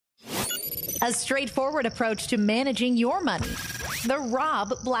A straightforward approach to managing your money. The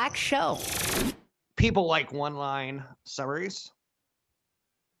Rob Black Show. People like one-line summaries.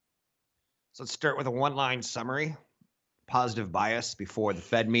 So let's start with a one-line summary. Positive bias before the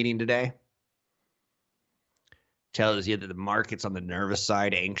Fed meeting today. Tells you that the market's on the nervous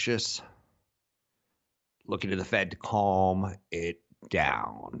side, anxious. Looking to the Fed to calm it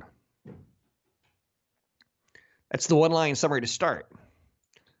down. That's the one-line summary to start.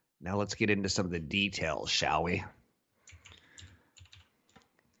 Now let's get into some of the details, shall we?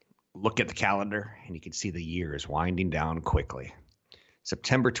 Look at the calendar, and you can see the year is winding down quickly.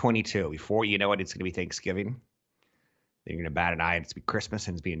 September 22. Before you know it, it's going to be Thanksgiving. Then you're going to bat an eye, and it's going to be Christmas,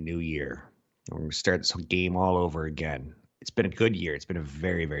 and it's going to be a new year. And we're going to start this whole game all over again. It's been a good year. It's been a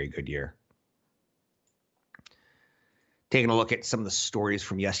very, very good year. Taking a look at some of the stories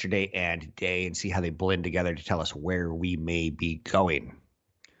from yesterday and today and see how they blend together to tell us where we may be going.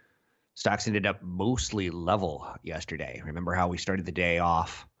 Stocks ended up mostly level yesterday. Remember how we started the day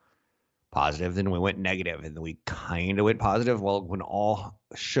off positive, then we went negative, and then we kind of went positive? Well, when all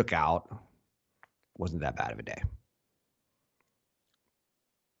shook out, it wasn't that bad of a day.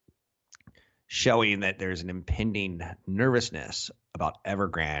 Showing that there's an impending nervousness about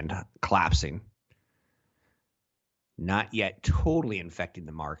Evergrande collapsing. Not yet totally infecting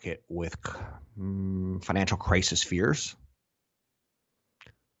the market with financial crisis fears.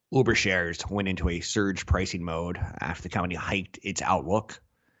 Uber shares went into a surge pricing mode after the company hiked its outlook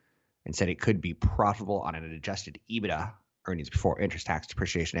and said it could be profitable on an adjusted EBITDA, earnings before interest, tax,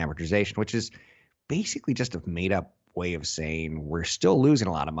 depreciation, amortization, which is basically just a made-up way of saying we're still losing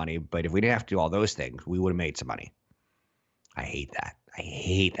a lot of money, but if we didn't have to do all those things, we would have made some money. I hate that. I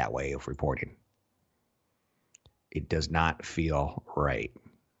hate that way of reporting. It does not feel right.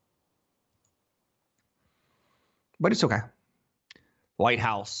 But it's okay. White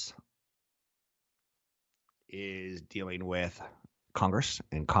House is dealing with Congress,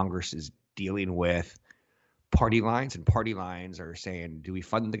 and Congress is dealing with party lines, and party lines are saying, do we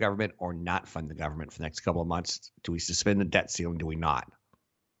fund the government or not fund the government for the next couple of months? Do we suspend the debt ceiling? Do we not?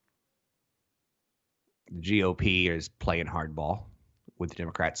 The GOP is playing hardball with the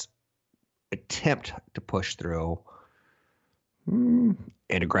Democrats' attempt to push through an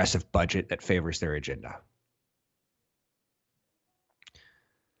aggressive budget that favors their agenda.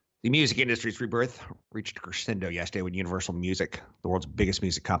 The music industry's rebirth reached a crescendo yesterday when Universal Music, the world's biggest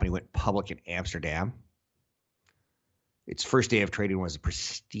music company, went public in Amsterdam. Its first day of trading was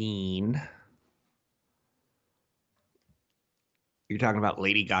pristine. You're talking about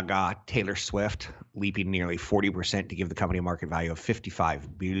Lady Gaga, Taylor Swift, leaping nearly 40% to give the company a market value of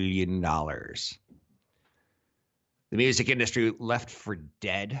 $55 billion. The music industry left for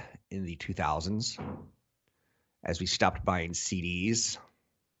dead in the 2000s as we stopped buying CDs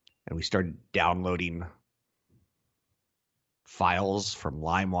and we started downloading files from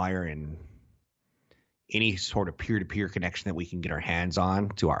LimeWire and any sort of peer-to-peer connection that we can get our hands on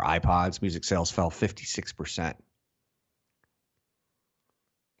to our iPods. Music sales fell 56%.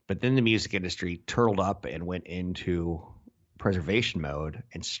 But then the music industry turtled up and went into preservation mode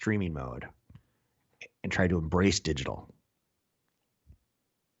and streaming mode and tried to embrace digital.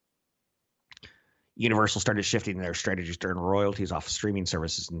 Universal started shifting their strategies to earn royalties off streaming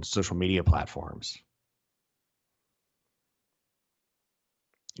services and social media platforms.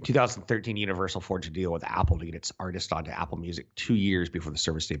 In 2013, Universal forged a deal with Apple to get its artists onto Apple Music 2 years before the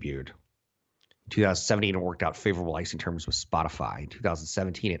service debuted. In 2017, it worked out favorable licensing terms with Spotify. In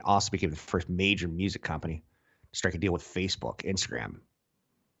 2017, it also became the first major music company to strike a deal with Facebook, Instagram.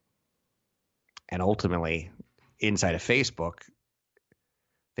 And ultimately, inside of Facebook,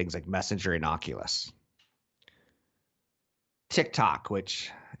 things like Messenger and Oculus. TikTok,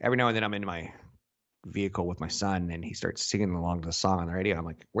 which every now and then I'm in my vehicle with my son and he starts singing along to the song on the radio. I'm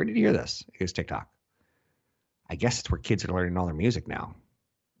like, where did you hear this? He goes, TikTok. I guess it's where kids are learning all their music now.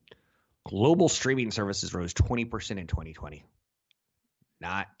 Global streaming services rose 20% in 2020.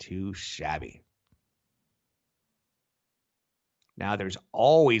 Not too shabby. Now, there's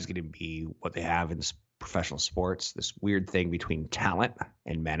always going to be what they have in professional sports, this weird thing between talent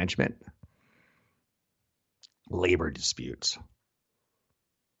and management, labor disputes.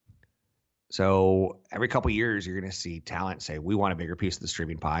 So every couple of years, you're going to see talent say, we want a bigger piece of the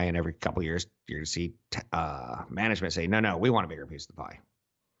streaming pie. And every couple of years, you're going to see management say, no, we want a bigger piece of the pie.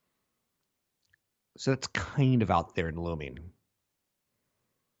 So that's kind of out there and looming.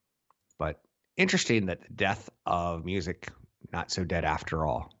 But interesting that the death of music, not so dead after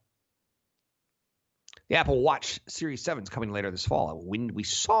all. The Apple Watch Series 7 is coming later this fall. When we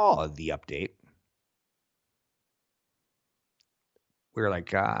saw the update, we were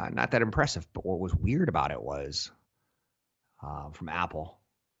like, not that impressive. But what was weird about it was from Apple,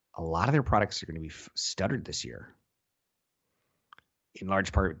 a lot of their products are going to be stuttered this year, in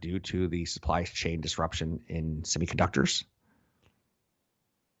large part due to the supply chain disruption in semiconductors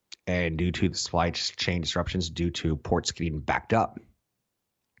and due to the supply chain disruptions due to ports getting backed up.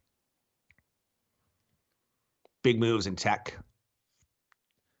 Big moves in tech.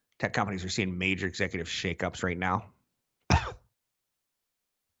 Tech companies are seeing major executive shakeups right now.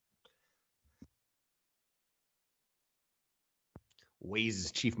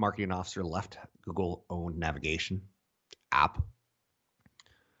 Waze's chief marketing officer left Google-owned navigation app.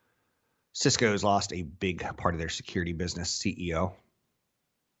 Cisco's lost a big part of their security business CEO.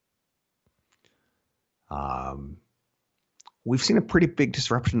 We've seen a pretty big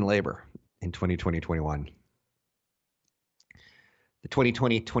disruption in labor in 2020-21. The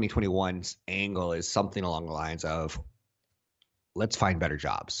 2020-2021's angle is something along the lines of, let's find better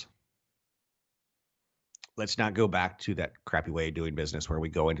jobs. Let's not go back to that crappy way of doing business where we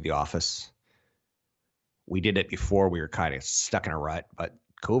go into the office. We did it before. We were kind of stuck in a rut, but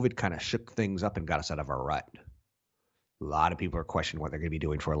COVID kind of shook things up and got us out of our rut. A lot of people are questioning what they're going to be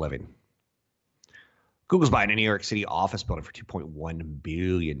doing for a living. Google's buying a New York City office building for $2.1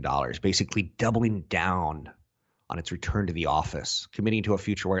 billion, basically doubling down on its return to the office, committing to a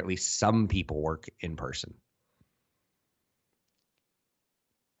future where at least some people work in person.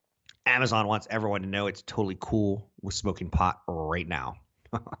 Amazon wants everyone to know it's totally cool with smoking pot right now.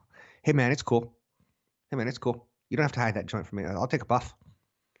 Hey, man, it's cool. Hey, man, it's cool. You don't have to hide that joint from me. I'll take a puff.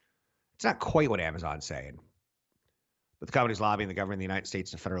 It's not quite what Amazon's saying. But the company's lobbying the government of the United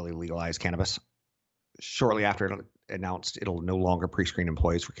States to federally legalize cannabis. Shortly after it announced it'll no longer pre-screen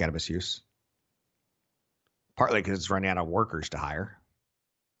employees for cannabis use. Partly because it's running out of workers to hire.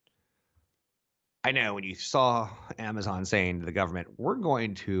 I know when you saw Amazon saying to the government, we're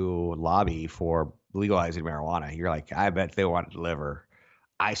going to lobby for legalizing marijuana, you're like, I bet they want to deliver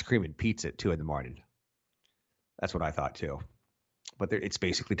ice cream and pizza at 2 a.m. That's what I thought too. But it's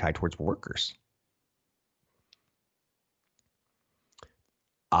basically tied towards workers.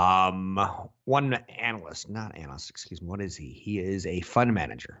 One analyst, what is he? He is a fund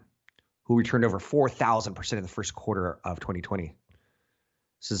manager who returned over 4,000% in the first quarter of 2020.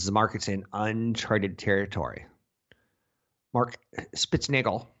 Says the market's in uncharted territory. Mark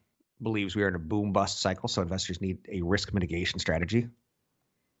Spitznagel believes we are in a boom-bust cycle, so investors need a risk mitigation strategy.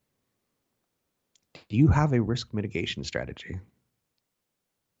 Do you have a risk mitigation strategy?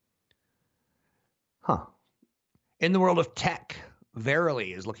 In the world of tech,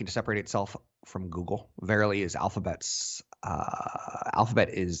 Verily is looking to separate itself from Google. Verily is Alphabet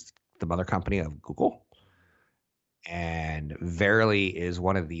is the mother company of Google. And Verily is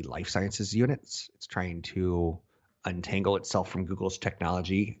one of the life sciences units. It's trying to untangle itself from Google's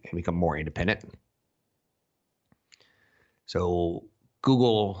technology and become more independent. So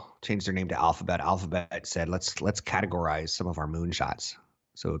Google changed their name to Alphabet. Alphabet said, let's categorize some of our moonshots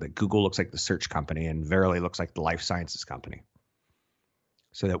so that Google looks like the search company and Verily looks like the life sciences company.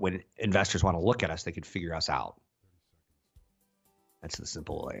 So that when investors want to look at us, they can figure us out. That's the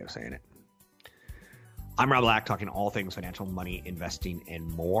simple way of saying it. I'm Rob Black, talking all things financial, money, investing, and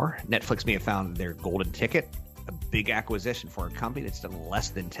more. Netflix may have found their golden ticket, a big acquisition for a company that's done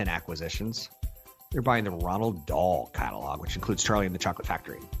less than 10 acquisitions. They're buying the Ronald Dahl catalog, which includes Charlie and the Chocolate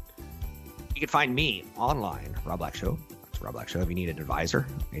Factory. You can find me online, Rob Black Show. That's Rob Black Show. If you need an advisor,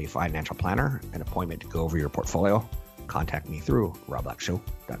 a financial planner, an appointment to go over your portfolio, contact me through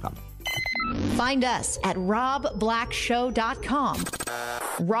robblackshow.com. Find us at robblackshow.com.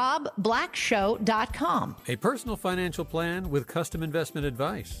 robblackshow.com. A personal financial plan with custom investment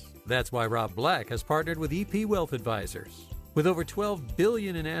advice. That's why Rob Black has partnered with EP Wealth Advisors. With over $12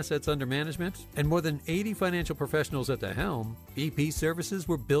 billion in assets under management and more than 80 financial professionals at the helm, EP services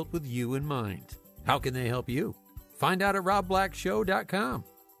were built with you in mind. How can they help you? Find out at robblackshow.com.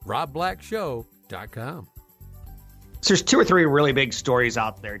 robblackshow.com. So there's 2 or 3 really big stories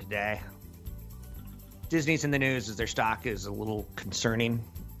out there today. Disney's in the news as their stock is a little concerning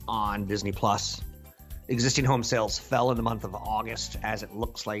on Disney Plus. Existing home sales fell in the month of August as it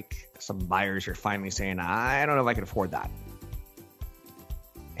looks like some buyers are finally saying, I don't know if I can afford that.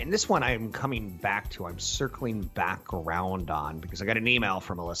 And this one I'm coming back to. I'm circling back around on because I got an email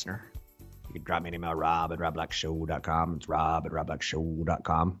from a listener. You can drop me an email, rob@robblackshow.com. It's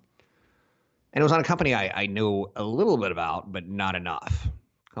rob@robblackshow.com. And it was on a company I know a little bit about, but not enough. A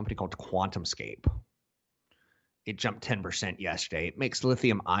company called QuantumScape. It jumped 10% yesterday. It makes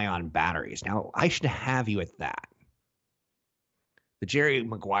lithium-ion batteries. Now, I should have you at that. The Jerry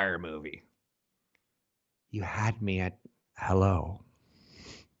Maguire movie. You had me at hello.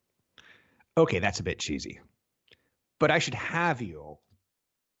 Okay, that's a bit cheesy. But I should have you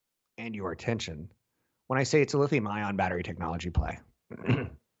and your attention when I say it's a lithium-ion battery technology play.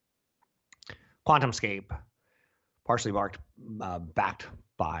 QuantumScape, partially backed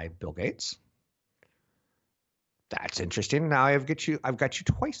by Bill Gates. That's interesting. Now I've got you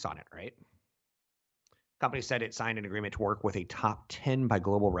twice on it, right? Company said it signed an agreement to work with a top 10 by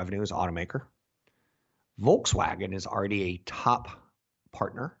global revenues automaker. Volkswagen is already a top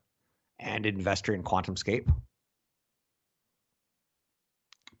partner and investor in QuantumScape.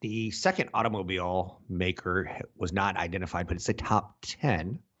 The second automobile maker was not identified, but it's a top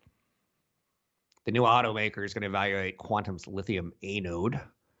 10. The new automaker is going to evaluate Quantum's lithium anode,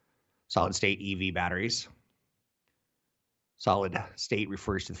 solid state EV batteries. Solid state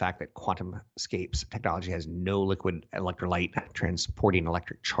refers to the fact that QuantumScape's technology has no liquid electrolyte transporting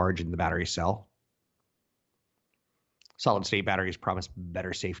electric charge in the battery cell. Solid state batteries promise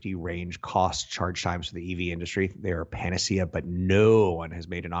better safety, range, cost, charge times for the EV industry. They are a panacea, but no one has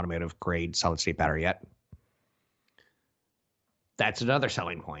made an automotive grade solid state battery yet. That's another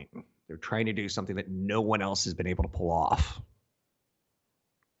selling point. They're trying to do something that no one else has been able to pull off.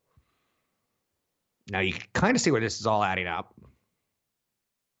 Now you can kind of see where this is all adding up.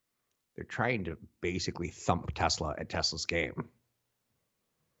 They're trying to basically thump Tesla at Tesla's game.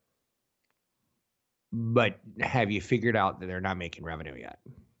 But have you figured out that they're not making revenue yet?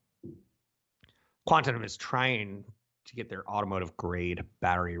 Quantum is trying to get their automotive grade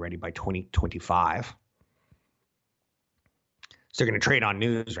battery ready by 2025. So they're going to trade on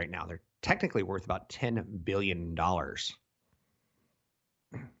news right now. They're technically worth about $10 billion.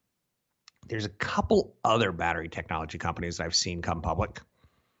 There's a couple other battery technology companies I've seen come public.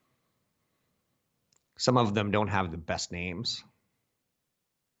 Some of them don't have the best names.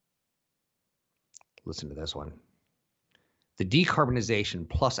 Listen to this one. The Decarbonization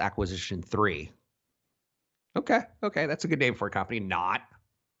Plus Acquisition 3. Okay, that's a good name for a company. Not.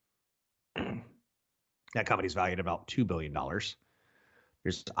 That company's valued at about $2 billion.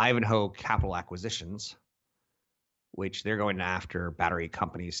 There's Ivanhoe Capital Acquisitions, which they're going after battery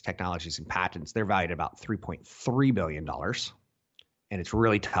companies, technologies, and patents. They're valued at about $3.3 billion. And it's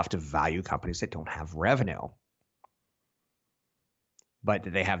really tough to value companies that don't have revenue. But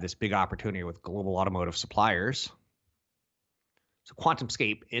they have this big opportunity with global automotive suppliers. So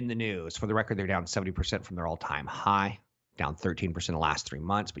QuantumScape in the news. For the record, they're down 70% from their all-time high, down 13% in the last 3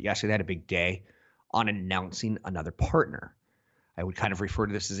 months. But yesterday they had a big day on announcing another partner. I would kind of refer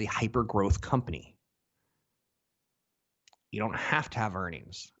to this as a hyper-growth company. You don't have to have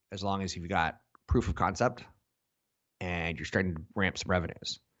earnings as long as you've got proof of concept and you're starting to ramp some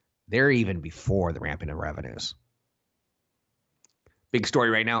revenues. They're even before the ramping of revenues. Big story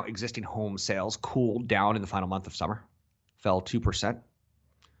right now, existing home sales cooled down in the final month of summer, fell 2%,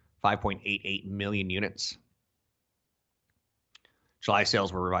 5.88 million units. July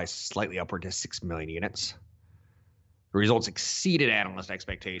sales were revised slightly upward to 6 million units. The results exceeded analyst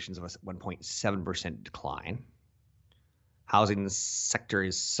expectations of a 1.7% decline. Housing sector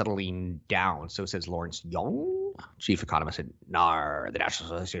is settling down, so says Lawrence Young, chief economist at NAR, the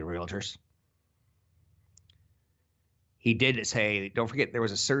National Association of Realtors. He did say, don't forget, there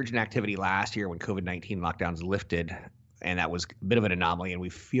was a surge in activity last year when COVID-19 lockdowns lifted, and that was a bit of an anomaly, and we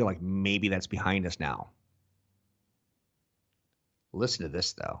feel like maybe that's behind us now. Listen to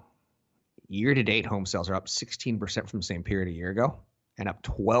this, though. Year-to-date home sales are up 16% from the same period a year ago, and up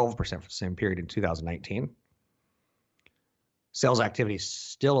 12% from the same period in 2019. Sales activity is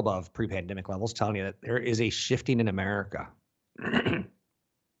still above pre-pandemic levels, telling you that there is a shifting in America.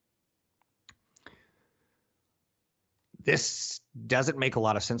 This doesn't make a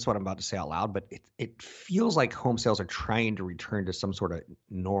lot of sense what I'm about to say out loud, but it feels like home sales are trying to return to some sort of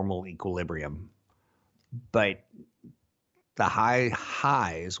normal equilibrium. But the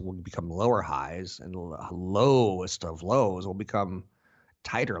highs will become lower highs, and the lowest of lows will become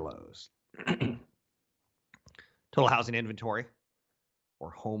tighter lows. Total housing inventory,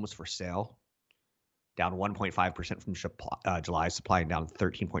 or homes for sale, down 1.5% from July supply and down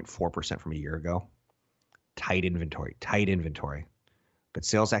 13.4% from a year ago. Tight inventory. But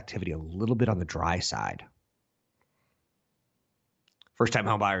sales activity a little bit on the dry side. First-time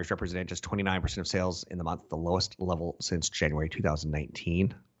home buyers represent just 29% of sales in the month, the lowest level since January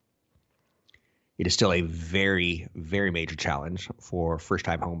 2019. It is still a very, very major challenge for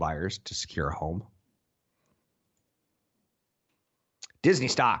first-time home buyers to secure a home. Disney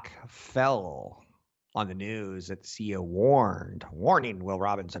stock fell on the news that the CEO warning, Will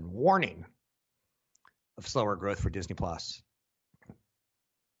Robinson, warning of slower growth for Disney Plus.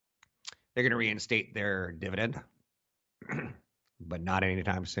 They're going to reinstate their dividend. but not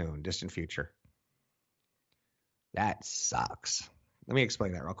anytime soon, distant future. That sucks. Let me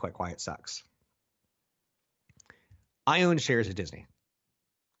explain that real quick why it sucks. I own shares of Disney.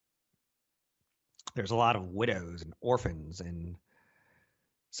 There's a lot of widows and orphans and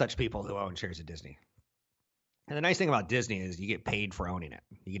such people who own shares of Disney. And the nice thing about Disney is you get paid for owning it.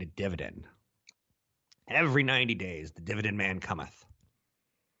 You get a dividend. Every 90 days, the dividend man cometh.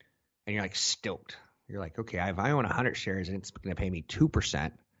 And you're like stoked. You're like, okay, if I own 100 shares and it's going to pay me 2%,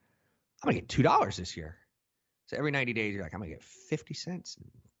 I'm going to get $2 this year. So every 90 days, you're like, I'm going to get 50 cents and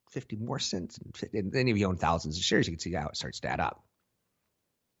 50 more cents. And then if you own thousands of shares, you can see how it starts to add up.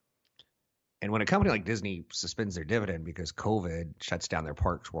 And when a company like Disney suspends their dividend because COVID shuts down their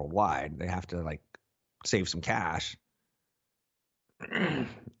parks worldwide, they have to like save some cash.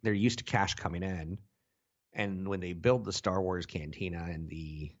 They're used to cash coming in. And when they build the Star Wars Cantina and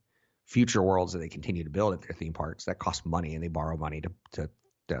the future worlds that they continue to build at their theme parks, that costs money, and they borrow money to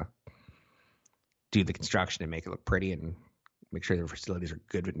do the construction and make it look pretty and make sure their facilities are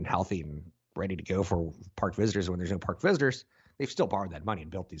good and healthy and ready to go for park visitors. When there's no park visitors, they've still borrowed that money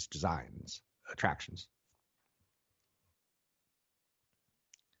and built these designs, attractions.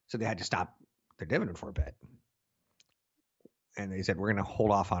 So they had to stop their dividend for a bit. And they said, we're going to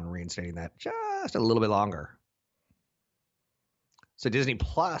hold off on reinstating that just a little bit longer. So Disney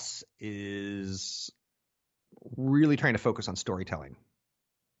Plus is really trying to focus on storytelling.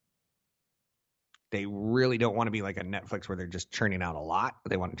 They really don't want to be like a Netflix where they're just churning out a lot.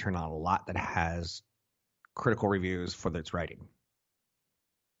 They want to turn out a lot that has critical reviews for its writing.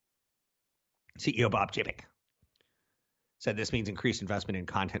 CEO Bob Chapek said this means increased investment in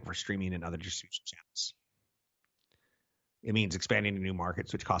content for streaming and other distribution channels. It means expanding to new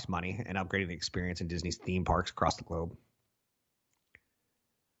markets, which cost money, and upgrading the experience in Disney's theme parks across the globe.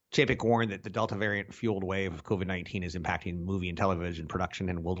 Chapek warned that the Delta variant-fueled wave of COVID-19 is impacting movie and television production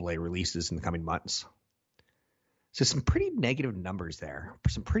and will delay releases in the coming months. So some pretty negative numbers there,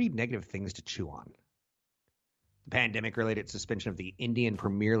 some pretty negative things to chew on. The pandemic-related suspension of the Indian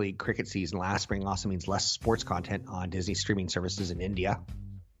Premier League cricket season last spring also means less sports content on Disney streaming services in India.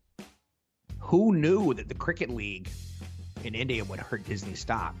 Who knew that the cricket league in India would hurt Disney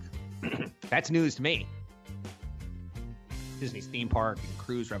stock? That's news to me. Disney's theme park and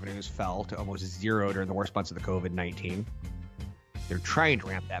cruise revenues fell to almost zero during the worst months of the COVID-19. They're trying to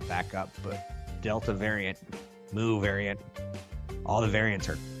ramp that back up, but Delta variant, Mu variant, all the variants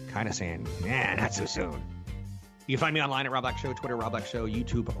are kind of saying, nah, not so soon. You can find me online at Rob Black Show, Twitter, Rob Black Show,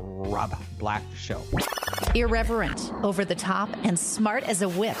 YouTube, Rob Black Show. Irreverent, over the top, and smart as a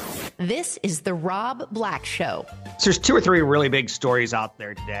whip. This is the Rob Black Show. So there's 2 or 3 really big stories out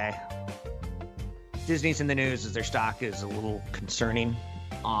there today. Disney's in the news as their stock is a little concerning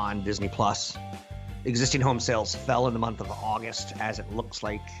on Disney Plus. Existing home sales fell in the month of August, as it looks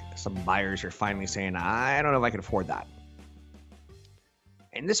like some buyers are finally saying, I don't know if I can afford that.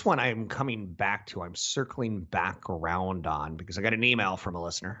 And this one I'm coming back to. I'm circling back around on because I got an email from a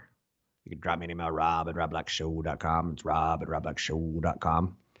listener. You can drop me an email, rob@robblackshow.com. It's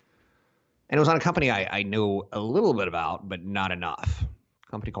rob@robblackshow.com. And it was on a company I know a little bit about, but not enough.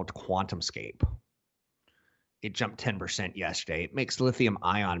 A company called QuantumScape. It jumped 10% yesterday. It makes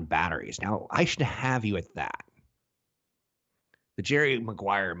lithium-ion batteries. Now, I should have you at that. The Jerry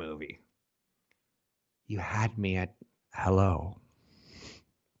Maguire movie. You had me at hello.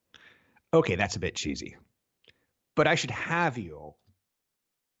 Okay, that's a bit cheesy. But I should have you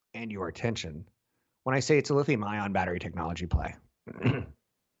and your attention when I say it's a lithium-ion battery technology play.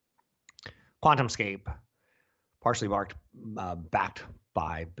 QuantumScape, partially backed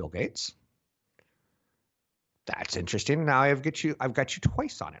by Bill Gates. That's interesting. Now I've got you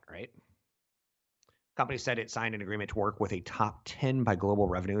twice on it, right? Company said it signed an agreement to work with a top 10 by global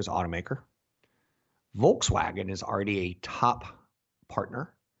revenues automaker. Volkswagen is already a top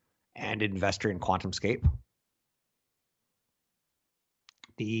partner and investor in QuantumScape.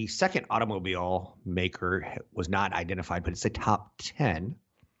 The second automobile maker was not identified, but it's a top 10.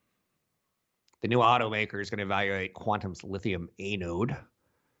 The new automaker is going to evaluate Quantum's lithium anode,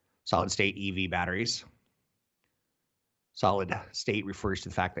 solid-state EV batteries. Solid state refers to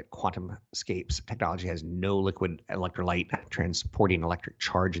the fact that QuantumScape's technology has no liquid electrolyte transporting electric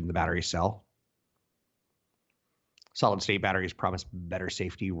charge in the battery cell. Solid state batteries promise better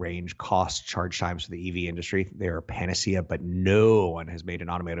safety, range, cost, charge times for the EV industry. They are a panacea, but no one has made an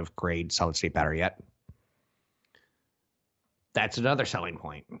automotive grade solid state battery yet. That's another selling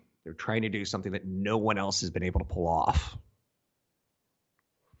point. They're trying to do something that no one else has been able to pull off.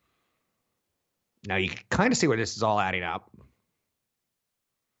 Now you can kind of see where this is all adding up.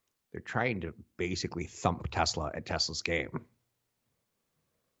 They're trying to basically thump Tesla at Tesla's game.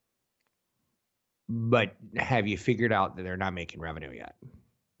 But have you figured out that they're not making revenue yet?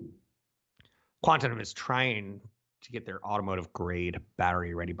 Quantum is trying to get their automotive grade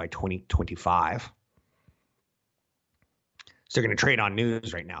battery ready by 2025. So they're going to trade on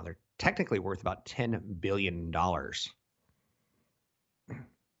news right now. They're technically worth about $10 billion.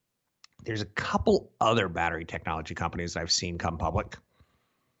 There's a couple other battery technology companies I've seen come public.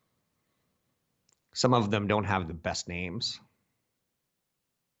 Some of them don't have the best names.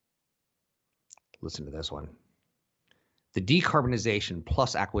 Listen to this one. The Decarbonization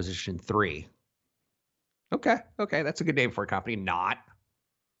Plus Acquisition 3. Okay, that's a good name for a company. Not.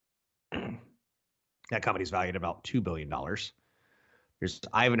 That company's valued about $2 billion. There's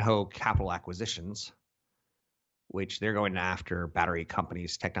Ivanhoe Capital Acquisitions, which they're going after battery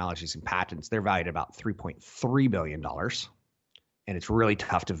companies, technologies, and patents. They're valued at about $3.3 billion. And it's really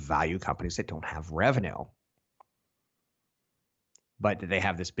tough to value companies that don't have revenue. But they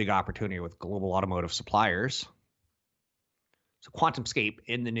have this big opportunity with global automotive suppliers. So QuantumScape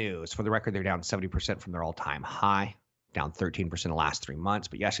in the news. For the record, they're down 70% from their all-time high, down 13% in the last 3 months.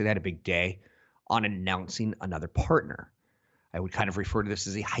 But yesterday they had a big day on announcing another partner. I would kind of refer to this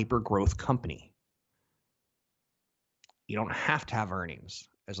as a hyper-growth company. You don't have to have earnings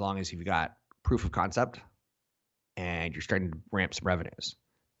as long as you've got proof of concept and you're starting to ramp some revenues.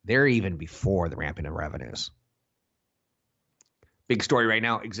 They're even before the ramping of revenues. Big story right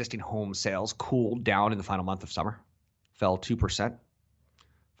now, existing home sales cooled down in the final month of summer. Fell 2%,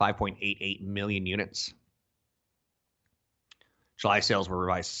 5.88 million units. July sales were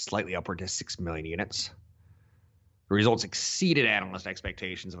revised slightly upward to 6 million units. The results exceeded analyst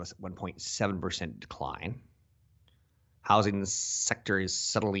expectations of a 1.7% decline. Housing sector is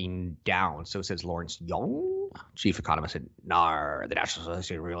settling down, so says Lawrence Young, chief economist at NAR, the National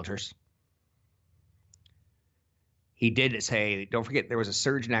Association of Realtors. He did say, don't forget, there was a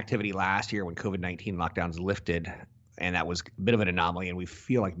surge in activity last year when COVID-19 lockdowns lifted, and that was a bit of an anomaly, and we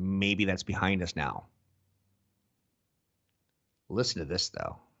feel like maybe that's behind us now. Listen to this,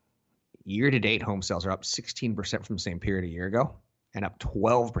 though. Year-to-date home sales are up 16% from the same period a year ago and up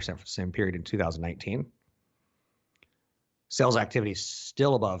 12% from the same period in 2019. Sales activity is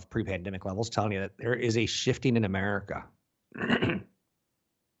still above pre-pandemic levels, telling you that there is a shifting in America.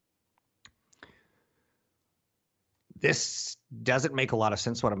 This doesn't make a lot of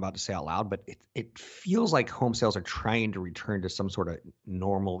sense what I'm about to say out loud, but it feels like home sales are trying to return to some sort of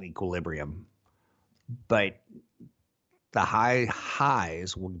normal equilibrium. But the high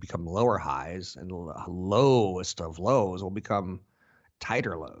highs will become lower highs, and the lowest of lows will become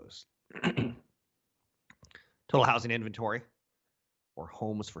tighter lows. Total housing inventory, or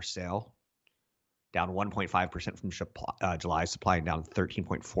homes for sale, down 1.5% from July supply and down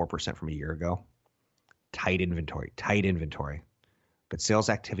 13.4% from a year ago. Tight inventory. But sales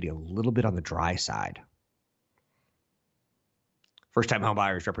activity a little bit on the dry side. First-time home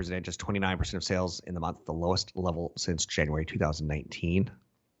buyers represented just 29% of sales in the month, the lowest level since January 2019.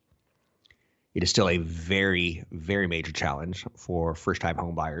 It is still a very, very major challenge for first-time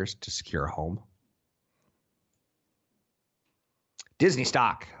home buyers to secure a home. Disney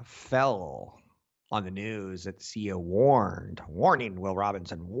stock fell on the news that the CEO warning, Will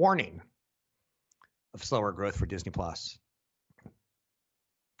Robinson, warning of slower growth for Disney Plus.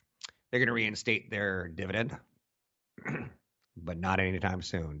 They're going to reinstate their dividend, but not anytime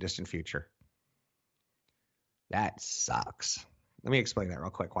soon, distant future. That sucks. Let me explain that real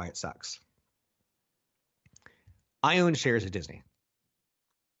quick, why it sucks. I own shares of Disney.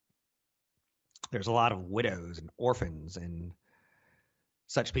 There's a lot of widows and orphans and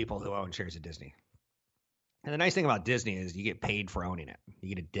such people who own shares of Disney. And the nice thing about Disney is you get paid for owning it. You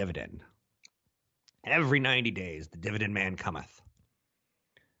get a dividend. Every 90 days, the dividend man cometh.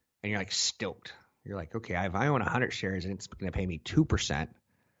 And you're like stoked. You're like, okay, if I own 100 shares and it's going to pay me 2%, I'm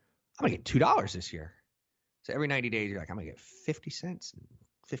going to get $2 this year. So every 90 days, you're like, I'm going to get 50 cents and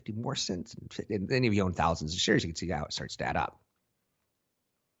 50 more cents. And then if you own thousands of shares, you can see how it starts to add up.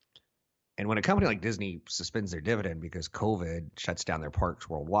 And when a company like Disney suspends their dividend because COVID shuts down their parks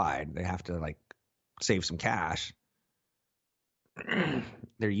worldwide, they have to save some cash.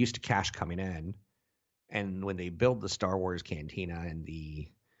 They're used to cash coming in. And when they build the Star Wars Cantina and the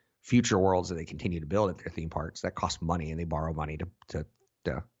future worlds that they continue to build at their theme parks, that costs money, and they borrow money to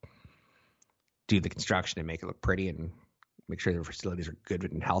do the construction and make it look pretty and make sure their facilities are good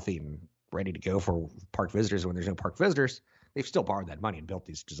and healthy and ready to go for park visitors. When there's no park visitors, they've still borrowed that money and built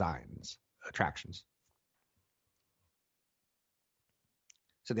these designs, attractions.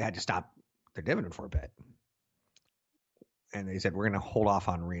 So they had to stop their dividend for a bit. And they said, we're going to hold off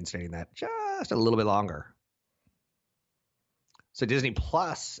on reinstating that just a little bit longer. So Disney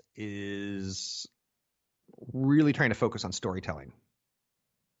Plus is really trying to focus on storytelling.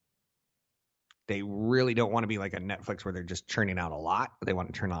 They really don't want to be like a Netflix where they're just churning out a lot. They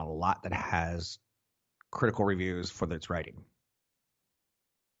want to turn out a lot that has critical reviews for its writing.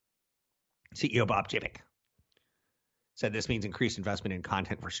 CEO Bob Chapek said this means increased investment in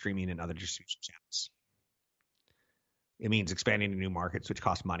content for streaming and other distribution channels. It means expanding to new markets, which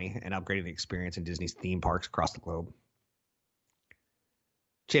cost money, and upgrading the experience in Disney's theme parks across the globe.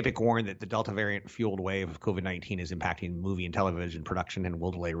 Chapek warned that the Delta variant-fueled wave of COVID-19 is impacting movie and television production and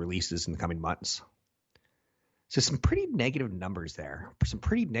will delay releases in the coming months. So some pretty negative numbers there, some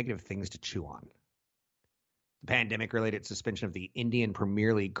pretty negative things to chew on. The pandemic-related suspension of the Indian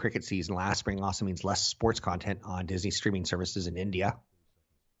Premier League cricket season last spring also means less sports content on Disney streaming services in India.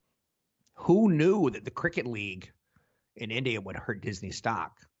 Who knew that the cricket league in India would hurt Disney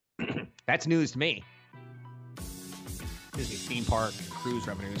stock? That's news to me. Disney's theme park and cruise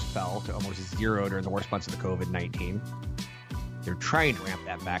revenues fell to almost zero during the worst months of the COVID-19. They're trying to ramp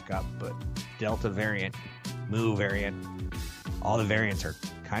that back up, but Delta variant, Mu variant, all the variants are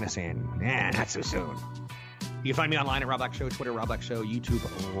kind of saying, nah, not so soon. You can find me online at Rob Black Show, Twitter, Rob Black Show, YouTube,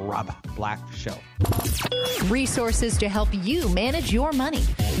 Rob Black Show. Resources to help you manage your money.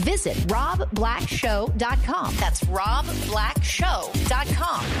 Visit robblackshow.com. That's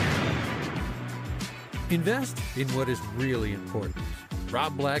robblackshow.com. Invest in what is really important.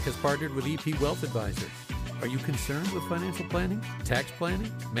 Rob Black has partnered with EP Wealth Advisors. Are you concerned with financial planning, tax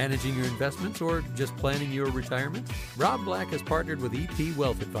planning, managing your investments, or just planning your retirement? Rob Black has partnered with EP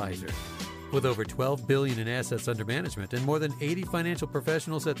Wealth Advisors. With over $12 billion in assets under management and more than 80 financial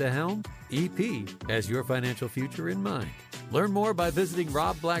professionals at the helm, EP has your financial future in mind. Learn more by visiting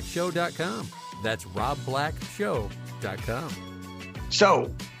robblackshow.com. That's robblackshow.com.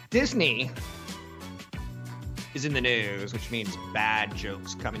 So, Disney is in the news, which means bad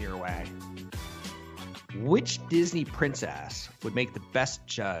jokes coming your way. Which Disney princess would make the best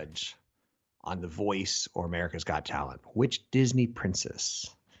judge on The Voice or America's Got Talent? Which Disney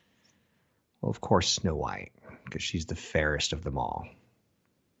princess? Well, of course, Snow White, because she's the fairest of them all.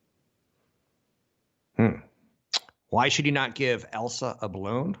 Why should you not give Elsa a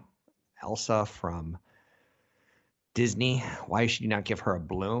balloon? Elsa from Disney. Why should you not give her a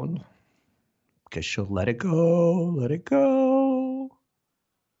balloon? Because she'll let it go, let it go.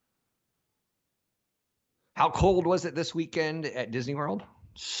 How cold was it this weekend at Disney World?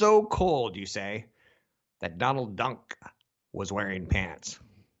 So cold, you say, that Donald Duck was wearing pants.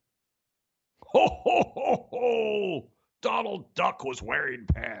 Ho, ho, ho, ho! Donald Duck was wearing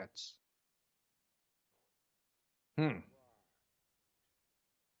pants.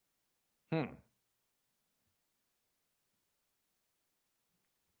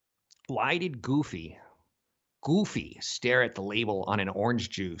 Why did Goofy stare at the label on an orange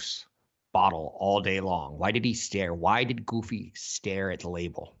juice bottle all day long? Why did he stare? Why did Goofy stare at the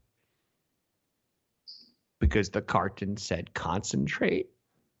label? Because the carton said concentrate.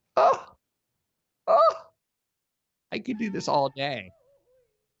 Oh, I could do this all day.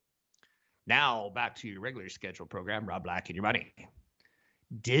 Now back to your regular scheduled program, Rob Black and Your Money.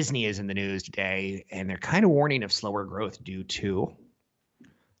 Disney is in the news today, and they're kind of warning of slower growth due to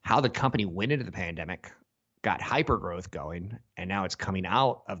how the company went into the pandemic, got hyper growth going, and now it's coming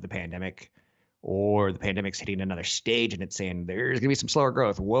out of the pandemic, or the pandemic's hitting another stage, and it's saying there's going to be some slower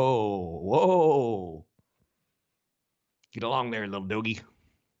growth. Whoa. Get along there, little doggy.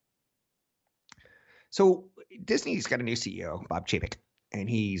 So Disney's got a new CEO, Bob Chapek, and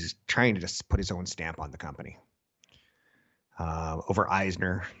he's trying to just put his own stamp on the company. Over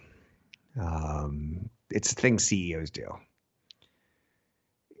Eisner. It's a thing CEOs do.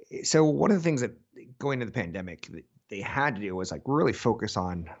 So one of the things that going into the pandemic that they had to do was like really focus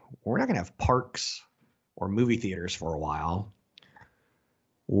on, we're not going to have parks or movie theaters for a while.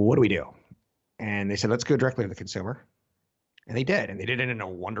 What do we do? And they said, let's go directly to the consumer. And they did. And they did it in a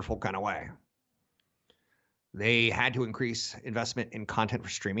wonderful kind of way. They had to increase investment in content for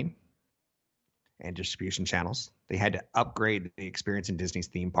streaming and distribution channels. They had to upgrade the experience in Disney's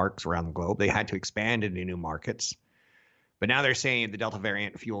theme parks around the globe. They had to expand into new markets. But now they're saying the Delta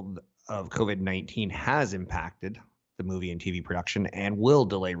variant fueled of COVID-19 has impacted the movie and TV production and will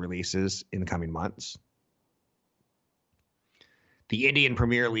delay releases in the coming months. The Indian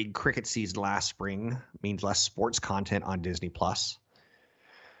Premier League cricket season last spring means less sports content on Disney Plus.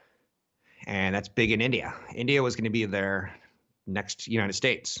 And that's big in India. India was going to be their next United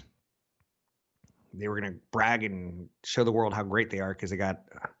States. They were going to brag and show the world how great they are because they got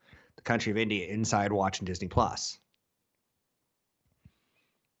the country of India inside watching Disney Plus.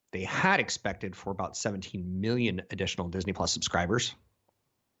 They had expected for about 17 million additional Disney Plus subscribers.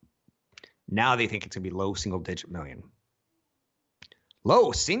 Now they think it's going to be low single-digit million.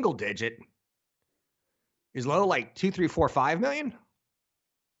 Low single-digit is low like 2, 3, 4, 5 million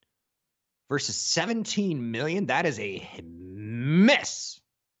versus 17 million. That is a miss.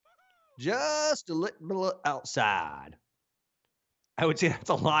 Just a little outside. I would say that's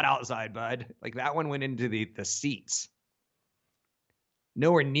a lot outside, bud. Like that one went into the seats.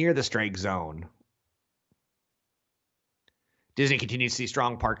 Nowhere near the strike zone. Disney continues to see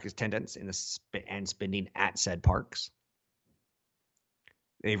strong park attendance and spending at said parks.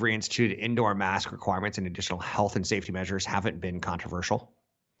 They've reinstituted indoor mask requirements and additional health and safety measures haven't been controversial.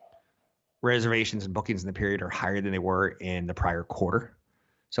 Reservations and bookings in the period are higher than they were in the prior quarter.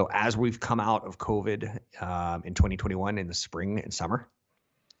 So as we've come out of COVID in 2021 in the spring and summer,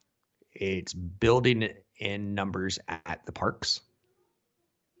 it's building in numbers at the parks.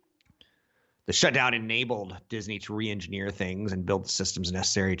 The shutdown enabled Disney to re-engineer things and build the systems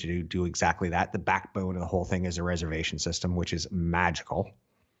necessary to do exactly that. The backbone of the whole thing is a reservation system, which is magical,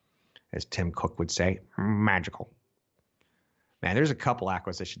 as Tim Cook would say, magical. Man, there's a couple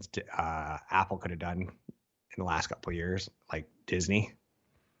acquisitions Apple could have done in the last couple of years, like Disney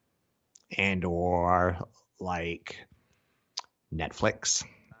and or like Netflix.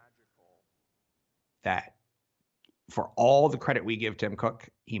 That for all the credit we give Tim Cook,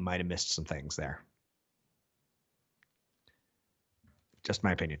 he might have missed some things there. Just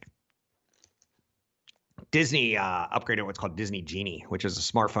my opinion. Disney upgraded what's called Disney Genie, which is a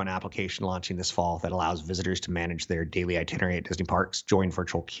smartphone application launching this fall that allows visitors to manage their daily itinerary at Disney parks, join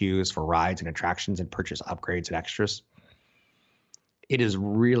virtual queues for rides and attractions, and purchase upgrades and extras. It is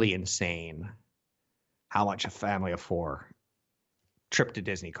really insane how much a family of 4 trip to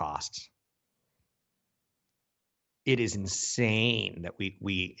Disney costs. It is insane that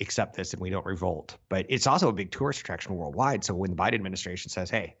we accept this and we don't revolt. But it's also a big tourist attraction worldwide. So when the Biden administration says,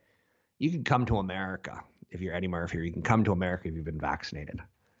 hey, you can come to America if you're Eddie Murphy, or you can come to America if you've been vaccinated,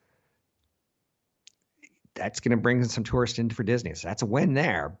 that's going to bring some tourists in for Disney. So that's a win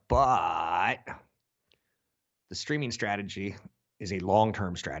there. But the streaming strategy is a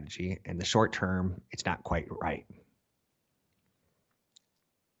long-term strategy. And the short-term, it's not quite right.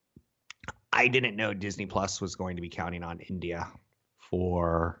 I didn't know Disney Plus was going to be counting on India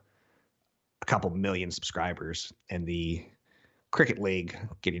for a couple million subscribers, and the Cricket League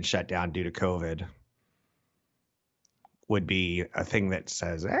getting shut down due to COVID would be a thing that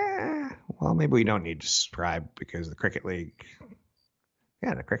says, well, maybe we don't need to subscribe because the Cricket League,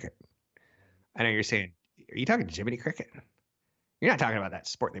 the cricket. I know you're saying, are you talking Jiminy Cricket? You're not talking about that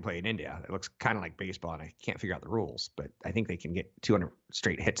sport they play in India. It looks kind of like baseball, and I can't figure out the rules, but I think they can get 200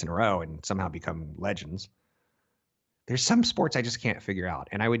 straight hits in a row and somehow become legends. There's some sports I just can't figure out,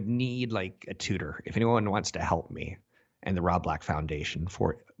 and I would need like a tutor. If anyone wants to help me, and the Rob Black Foundation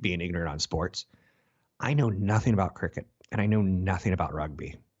for being ignorant on sports, I know nothing about cricket, and I know nothing about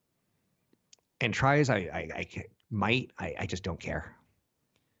rugby. And try as I might, I just don't care.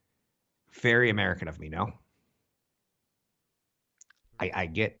 Very American of me, no? I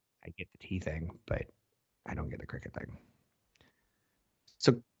get the tea thing, but I don't get the cricket thing.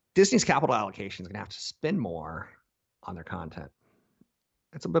 So Disney's capital allocation is going to have to spend more on their content.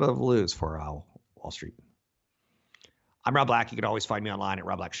 It's a bit of a lose for Wall Street. I'm Rob Black. You can always find me online at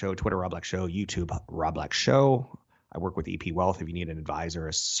Rob Black Show, Twitter Rob Black Show, YouTube Rob Black Show. I work with EP Wealth. If you need an advisor,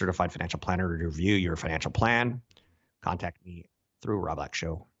 a certified financial planner to review your financial plan, contact me through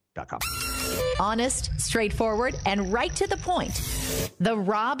robblackshow.com. Honest, straightforward, and right to the point. The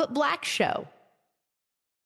Rob Black Show.